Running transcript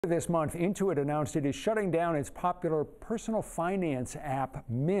This month, Intuit announced it is shutting down its popular personal finance app,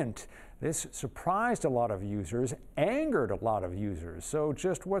 Mint. This surprised a lot of users, angered a lot of users. So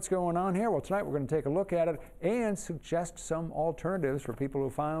just what's going on here? Well, tonight we're going to take a look at it and suggest some alternatives for people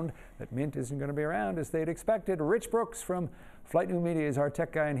who found that Mint isn't going to be around as they'd expected. Rich Brooks from Flight New Media is our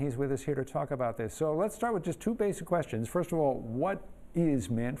tech guy, and he's with us here to talk about this. So let's start with just two basic questions. First of all, what is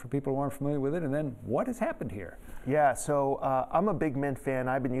Mint for people who aren't familiar with it, and then what has happened here? Yeah, so I'm a big Mint fan.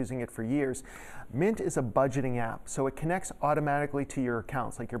 I've been using it for years. Mint is a budgeting app, so it connects automatically to your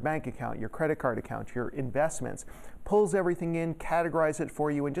accounts, like your bank account, your credit card account, your investments, pulls everything in, categorizes it for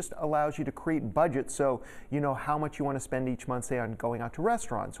you, and just allows you to create budgets so you know how much you want to spend each month, say on going out to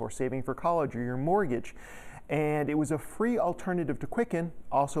restaurants or saving for college or your mortgage. And it was a free alternative to Quicken,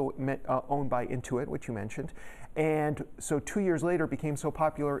 also owned by Intuit, which you mentioned. And so 2 years later, it became so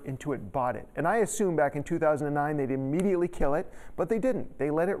popular, Intuit bought it. And I assumed back in 2009 they'd immediately kill it, but they didn't.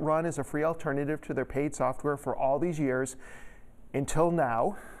 They let it run as a free alternative to their paid software for all these years until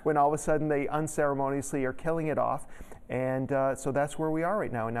now, when all of a sudden they unceremoniously are killing it off. And so that's where we are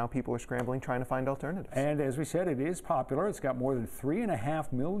right now. And now people are scrambling, trying to find alternatives. And as we said, it is popular. It's got more than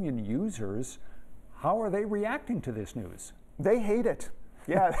 3.5 million users. How are they reacting to this news? They hate it.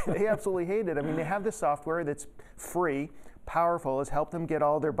 Yeah, they absolutely hate it. I mean, they have this software that's free, powerful, has helped them get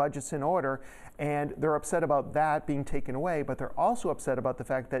all their budgets in order, and they're upset about that being taken away, but they're also upset about the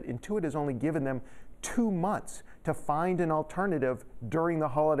fact that Intuit has only given them 2 months to find an alternative during the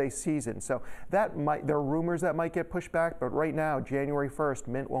holiday season. So there are rumors that might get pushed back, but right now, January 1st,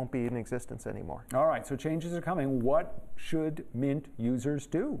 Mint won't be in existence anymore. All right, so changes are coming. What should Mint users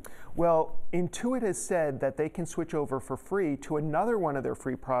do? Well, Intuit has said that they can switch over for free to another one of their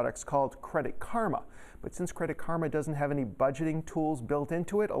free products called Credit Karma. But since Credit Karma doesn't have any budgeting tools built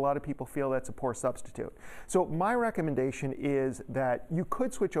into it, a lot of people feel that's a poor substitute. So my recommendation is that you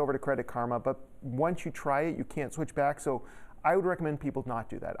could switch over to Credit Karma, but once you try it, you can't switch back. So I would recommend people not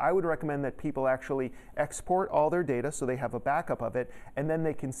do that. I would recommend that people actually export all their data so they have a backup of it, and then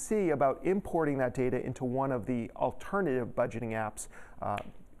they can see about importing that data into one of the alternative budgeting apps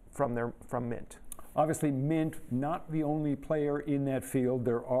from Mint. Obviously, Mint, not the only player in that field.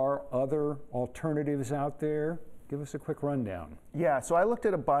 There are other alternatives out there. Give us a quick rundown. Yeah, so I looked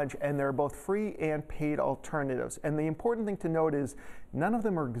at a bunch, and they're both free and paid alternatives. And the important thing to note is none of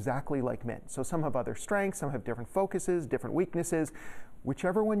them are exactly like Mint. So some have other strengths, some have different focuses, different weaknesses.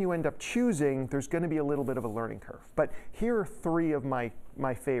 Whichever one you end up choosing, there's going to be a little bit of a learning curve. But here are three of my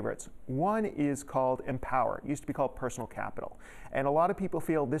favorites. One is called Empower. It used to be called Personal Capital. And a lot of people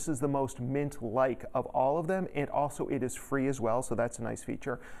feel this is the most Mint-like of all of them, and also it is free as well, so that's a nice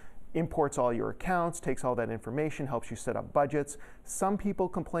feature. Imports all your accounts, takes all that information, helps you set up budgets. Some people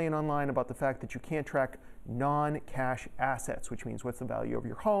complain online about the fact that you can't track non-cash assets, which means what's the value of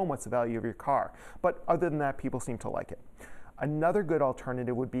your home, what's the value of your car. But other than that, people seem to like it. Another good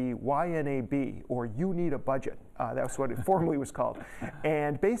alternative would be YNAB, or You Need a Budget. That's what it formerly was called.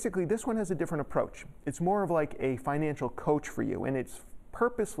 And basically, this one has a different approach. It's more of like a financial coach for you, and it's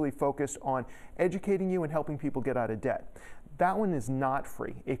purposefully focused on educating you and helping people get out of debt. That one is not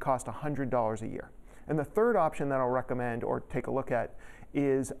free. It costs $100 a year. And the third option that I'll recommend or take a look at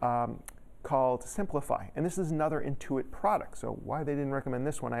is called Simplify. And this is another Intuit product. So why they didn't recommend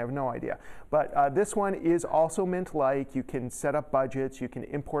this one, I have no idea. But this one is also Mint-like. You can set up budgets. You can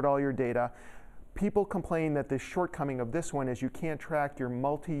import all your data. People complain that the shortcoming of this one is you can't track your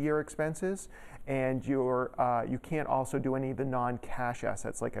multi-year expenses, and you can't also do any of the non-cash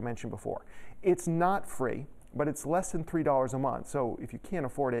assets like I mentioned before. It's not free, but it's less than $3 a month. So if you can't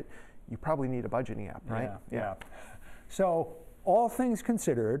afford it, you probably need a budgeting app, right? Yeah. So all things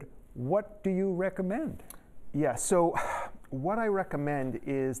considered, what do you recommend? Yeah, so what I recommend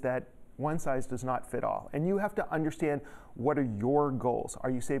is that one size does not fit all. And you have to understand, what are your goals? Are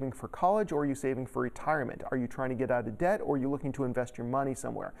you saving for college, or are you saving for retirement? Are you trying to get out of debt, or are you looking to invest your money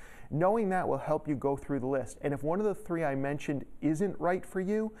somewhere? Knowing that will help you go through the list. And if one of the three I mentioned isn't right for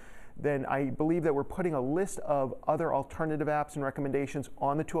you, then I believe that we're putting a list of other alternative apps and recommendations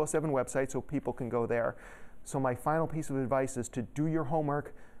on the 207 website so people can go there. So my final piece of advice is to do your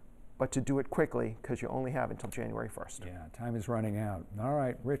homework, but to do it quickly, because you only have until January 1st. Yeah, time is running out. All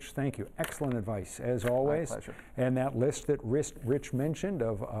right, Rich, thank you. Excellent advice, as always. My pleasure. And that list that Rich mentioned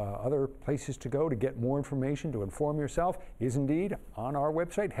of other places to go to get more information, to inform yourself, is indeed on our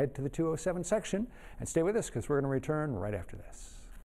website. Head to the 207 section and stay with us, because we're going to return right after this.